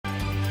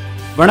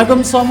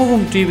வணக்கம்.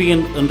 சமூகம்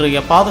டிவியின் இன்றைய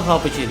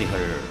பாதுகாப்பு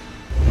செய்திகள்.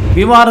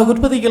 விமான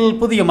உற்பத்தியில்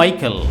புதிய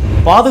மைக்கேல்.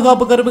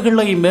 பாதுகாப்பு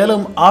கருவிகளை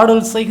மேலும்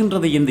ஆடல்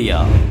செய்கின்றது இந்தியா.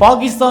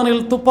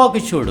 பாகிஸ்தானில்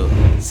துப்பாக்கிச்சூடு.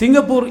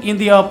 சிங்கப்பூர்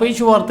இந்தியா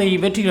பேச்சுவார்த்தை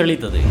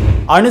வெற்றியளித்தது.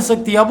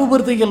 அணுசக்தி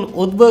அபிவிருத்தியில்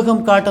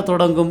உத்வேகம் காட்டத்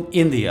தொடங்கும்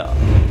இந்தியா.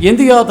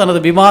 இந்தியா தனது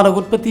விமான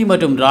உற்பத்தி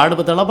மற்றும்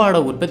ராணுவ தளவாட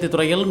உற்பத்தி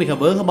துறையில் மிக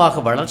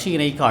வேகமாக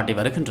வளர்ச்சியினை காட்டி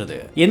வருகின்றது.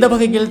 இந்த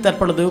வகையில்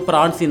தற்பொழுது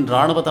பிரான்சின்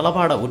ராணுவ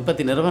தளவாட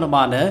உற்பத்தி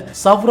நிறுவனமான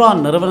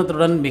சவ்ரான்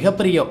நிறுவனத்துடன்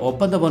மிகப்பெரிய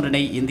ஒப்பந்தம்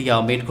ஒன்றினை இந்தியா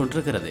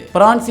மேற்கொண்டிருக்கிறது.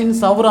 பிரான்சின்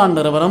சவ்ரான்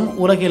நிறுவனம்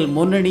உலகில்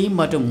முன்னணி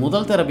மற்றும்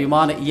முதல் தர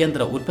விமான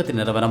இயந்திர உற்பத்தி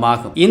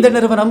நிறுவனமாகும். இந்த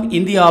நிறுவனம்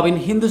இந்தியாவின்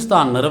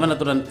ஹிந்துஸ்தான்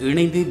நிறுவனத்துடன்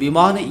இணைந்து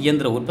விமான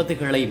இயந்திர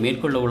உற்பத்திகளை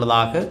மேற்கொள்ள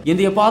உள்ளதாக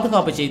இந்திய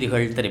பாதுகாப்பு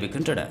செய்திகள்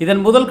தெரிவிக்கின்றன.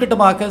 இதன் முதல்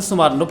கட்டமாக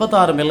சுமார்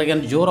 36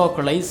 மில்லியன்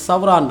யூரோக்களை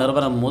சவ்ரான்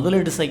நிறுவனம்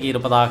முதலீடு செய்ய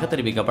இருப்பதாக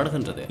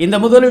தெரிவிக்கப்படுகின்றது. இந்த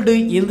முதலீடு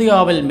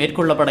இந்தியாவில்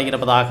மேற்கொள்ளப்பட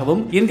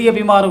இருப்பதாகவும் இந்திய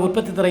விமான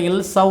உற்பத்தி துறையில்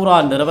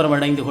சவ்ரான் நிறுவனம்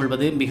இணைந்து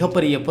கொள்வது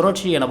மிகப்பெரிய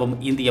புரட்சி எனவும்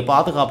இந்திய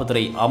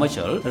பாதுகாப்புத்துறை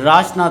அமைச்சர்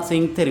ராஜ்நாத்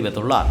சிங்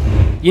தெரிவித்துள்ளார்.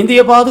 இந்திய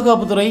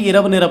பாதுகாப்புத்துறை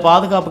இரவு நேர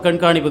பாதுகாப்பு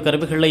கண்காணிப்பு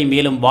கருவிகளை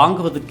மேலும்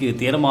வாங்குவதற்கு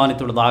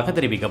தீர்மானித்துள்ளதாக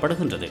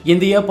தெரிவிக்கப்படுகின்றது.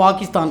 இந்திய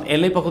பாகிஸ்தான்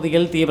எல்லைப்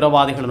பகுதியில்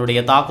தீவிரவாதிகளுடைய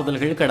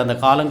தாக்குதல்கள் கடந்த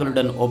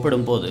காலங்களுடன்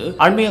ஒப்பிடும்போது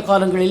அண்மைய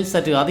காலங்களில்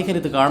சற்று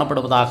அதிகரித்து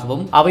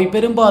காணப்படுவதாகவும் அவை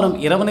பெரும்பாலும்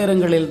இரவு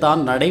நேரங்களில்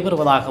தான்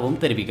நடைபெறுவதாகவும்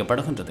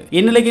தெரிவிக்கப்படுகின்றது.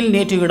 இந்நிலையில்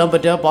நேற்று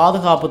இடம்பெற்ற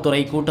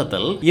பாதுகாப்புத்துறை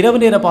கூட்டத்தில்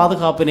இரவு நேர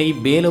பாதுகாப்பினை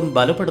மேலும்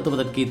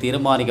பலப்படுத்துவதற்கு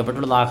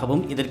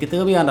தீர்மானிக்கப்பட்டுள்ளதாகவும் இதற்கு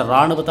தேவையான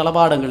ராணுவ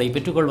தளவாடங்களை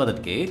பெற்றுக்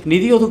கொள்வதற்கு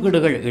நிதி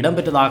ஒதுக்கீடுகள்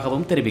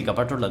இடம்பெற்றதாகவும்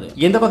தெரிவிக்கப்பட்டுள்ளது.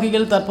 இந்த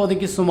வகையில்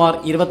தற்போதைக்கு சுமார்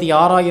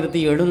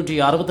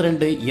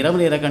 26,762 இரவு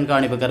நேர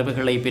கண்காணிப்பு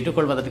கருவிகளை பெற்றுக்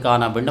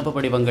கொள்வதற்கான விண்ணப்ப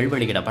படிவங்கள்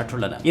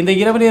வெளியிடப்பட்டுள்ளன. இந்த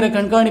இரவு நேர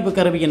கண்காணிப்பு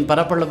கருவியின்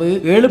பரப்பளவு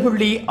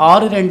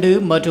 7.62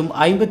 மற்றும்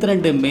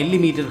 52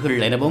 மில்லிமீட்டர்கள்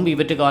எனவும்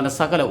இவற்றுக்கான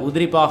சகல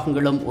உதிரி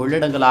பாகங்களும்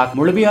உள்ளடங்கலாக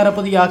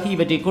முழுமையாரப்பதியாகி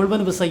இவற்றை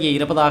கொள்வனவு செய்ய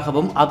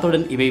இருப்பதாகவும்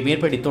அத்துடன் இவை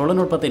மேற்படி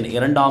தொழில்நுட்பத்தின்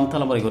 2ஆம்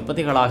தலைமுறை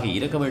உற்பத்திகளாக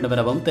இருக்க வேண்டும்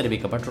எனவும்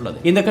தெரிவிக்கப்பட்டுள்ளது.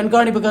 இந்த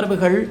கண்காணிப்பு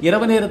கருவிகள்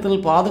இரவு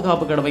நேரத்தில்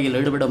பாதுகாப்பு கடமையில்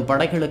ஈடுபடும்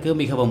படைகளுக்கு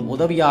மிகவும்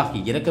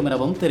உதவியாக இருக்கும்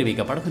எனவும் தெரிவிக்கப்படுகின்றது.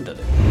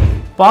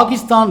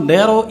 பாகிஸ்தான்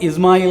டேரோ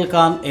இஸ்மாயில்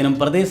கான் எனும்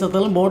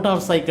பிரதேசத்தில்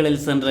மோட்டார்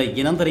சைக்கிளில் சென்ற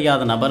இனம்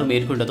தெரியாத நபர்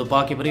மேற்கொண்ட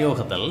துப்பாக்கி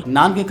பிரயோகத்தில்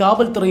 4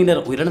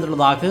 காவல்துறையினர்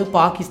உயிரிழந்துள்ளதாக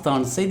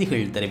பாகிஸ்தான்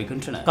செய்திகள்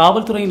தெரிவிக்கின்றன.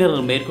 காவல்துறையினர்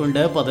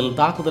மேற்கொண்ட பதில்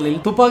தாக்குதலில்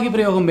துப்பாக்கி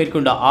பிரயோகம்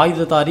மேற்கொண்ட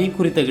ஆயுததாரி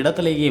குறித்த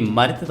இடத்திலேயே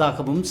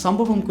மறித்ததாகவும்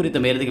சம்பவம் குறித்த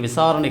மேலதிக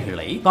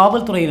விசாரணைகளை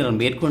காவல்துறையினர்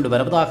மேற்கொண்டு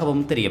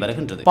வருவதாகவும் தெரிய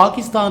வருகின்றது.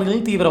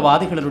 பாகிஸ்தானில்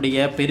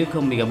தீவிரவாதிகளுடைய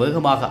பெருக்கம் மிக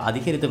வேகமாக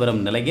அதிகரித்து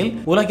வரும் நிலையில்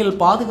உலகில்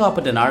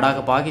பாதுகாப்பற்ற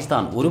நாடாக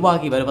பாகிஸ்தான்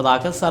உருவாகி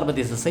வருவதாக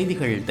சர்வதேச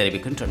செய்திகள்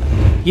தெரிவிக்கின்றன.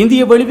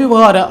 இந்திய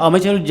வெளிவிவகார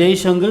அமைச்சர்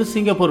ஜெய்சங்கர்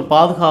சிங்கப்பூர்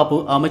பாதுகாப்பு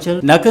அமைச்சர்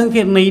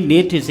நகங்கெர்னை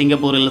நேற்று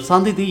சிங்கப்பூரில்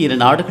சந்தித்து இரு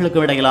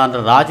நாடுகளுக்கும்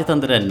இடையிலான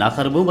ராஜதந்திர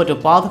நகர்வு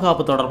மற்றும்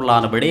பாதுகாப்பு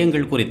தொடர்பிலான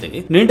விடயங்கள் குறித்து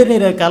நீண்ட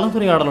நேர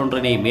கலந்துரையாடல்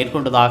ஒன்றினை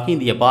மேற்கொண்டதாக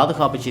இந்திய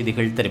பாதுகாப்பு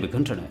செய்திகள்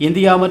தெரிவிக்கின்றன.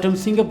 இந்தியா மற்றும்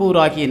சிங்கப்பூர்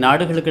ஆகிய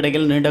நாடுகளுக்கு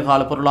இடையில்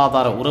நீண்டகால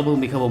பொருளாதார உறவு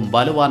மிகவும்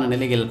வலுவான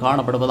நிலையில்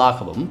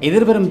காணப்படுவதாகவும்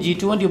எதிர்வரும்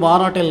G20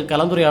 மாநாட்டில்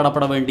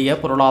கலந்துரையாடப்பட வேண்டிய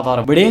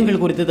பொருளாதார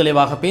விடயங்கள் குறித்து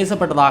தெளிவாக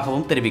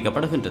பேசப்பட்டதாகவும்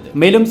தெரிவிக்கப்படுகின்றது.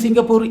 மேலும்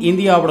சிங்கப்பூர்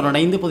இந்தியாவுடன்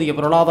இணைந்து புதிய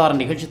பொருளாதார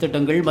நிகழ்ச்சி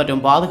திட்டங்கள்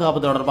மற்றும் பாதுகாப்பு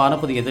தொடர்பான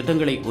புதிய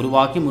திட்டங்களை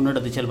உருவாக்கி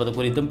முன்னெடுத்துச் செல்வது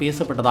குறித்தும்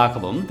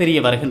பேசப்பட்டதாகவும் தெரிய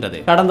வருகின்றது.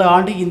 கடந்த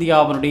ஆண்டு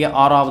இந்தியாவினுடைய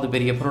 6வது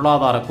பெரிய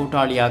பொருளாதார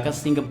கூட்டாளியாக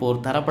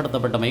சிங்கப்பூர்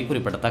தரப்படுத்தப்பட்டமை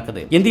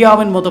குறிப்பிடத்தக்கது.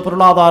 இந்தியாவின் மொத்த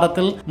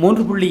பொருளாதாரத்தில்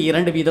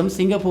 3.2%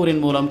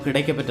 சிங்கப்பூரின் மூலம்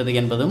கிடைக்கப்பெற்றது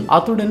என்பதும்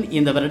அத்துடன்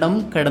இந்த வருடம்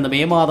கடந்த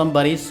மே மாதம்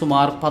வரை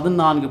சுமார்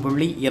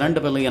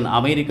 14.2 பில்லியன்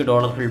அமெரிக்க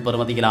டாலர்கள்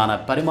பெறுமதியிலான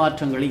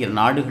பரிமாற்றங்களை இரு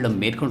நாடுகளும்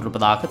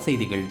மேற்கொண்டிருப்பதாக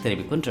செய்திகள்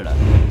தெரிவிக்கின்றன.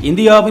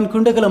 இந்தியாவின்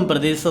குண்டகலம்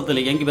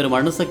பிரதேசத்தில் இயங்கி வரும்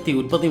அணுசக்தி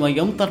உற்பத்தி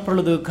மையம்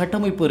தற்பொழுது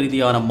கட்டமைப்பு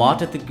ரீதியான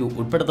மாற்றத்திற்கு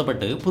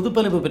உட்படுத்தப்பட்டு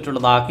புதுப்பொலிவு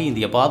பெற்றுள்ளதாக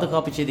இந்திய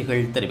பாதுகாப்பு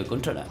செய்திகள்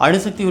தெரிவிக்கின்றன.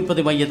 அணுசக்தி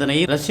உற்பத்தி மையத்தினை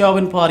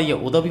ரஷ்யாவின் பாரிய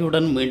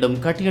உதவியுடன் மீண்டும்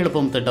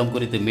கட்டியெழுப்பும் திட்டம்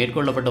குறித்து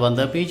மேற்கொள்ளப்பட்டு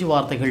வந்த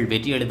பேச்சுவார்த்தைகள்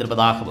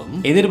வெற்றியளித்திருப்பதாகவும்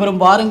எதிர்வரும்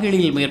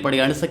வாரங்களில் மேற்படி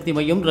அணுசக்தி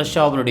மையம்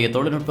ரஷ்யாவினுடைய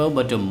தொழில்நுட்பம்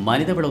மற்றும்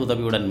மனிதவள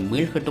உதவியுடன்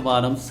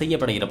மீள்கட்டுமானம்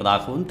செய்யப்பட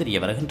இருப்பதாகவும் தெரிய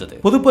வருகின்றது.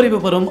 புதுப்பொலிவு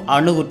பெறும்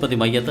அணு உற்பத்தி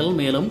மையத்தில்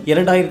மேலும்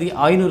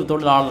 2500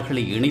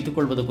 தொழிலாளர்களை இணைத்துக்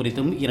கொள்வது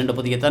குறித்தும் 2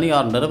 புதிய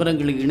தனியார்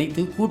நிறுவனங்களை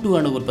இணைத்து கூட்டு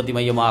அணு உற்பத்தி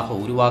மையமாக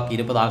உருவாக்கி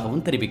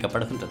இருப்பதாகவும்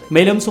தெரிவிக்கப்படுகின்றது.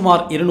 மேலும்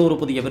சுமார் 200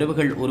 புதிய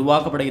பிரிவுகள்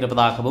உருவாக்கப்பட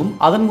இருப்பதாகவும்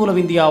அதன் மூலம்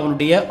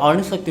இந்தியாவினுடைய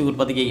அணுசக்தி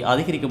உற்பத்தியை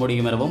அதிகரிக்க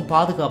முடியும் எனவும்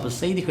பாதுகாப்பு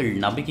செய்திகள்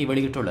நம்பிக்கை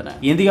வெளியிட்டுள்ளன.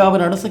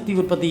 இந்தியாவின் அணுசக்தி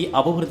உற்பத்தி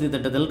அபிவிருத்தி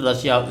திட்டத்தில்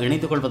ரஷ்யா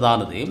இணைத்துக்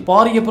கொள்வதானது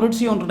பாரிய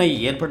புரட்சி ஒன்றினை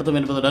ஏற்படுத்தும்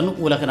என்பதுடன்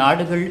உலக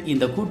நாடுகள்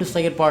இந்த கூட்டு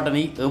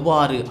செயற்பாட்டினை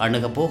எவ்வாறு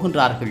அணுகப்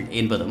போகின்றார்கள்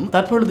என்பதும்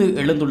தற்பொழுது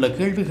எழுந்துள்ள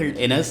கேள்விகள்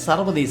என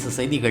சர்வதேச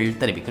செய்திகள்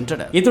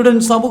தெரிவிக்கின்றன.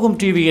 இத்துடன் சமூகம்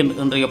டிவியின்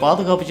இன்றைய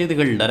பாதுகாப்பு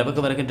செய்திகள்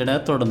நிறைவுக்கு வருகின்றன.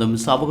 தொடர்ந்தும்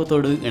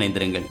சமூகத்தோடு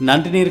இணைந்திருங்கள்.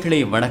 நன்றி நேயர்களே,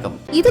 வணக்கம்.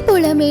 இதுபோல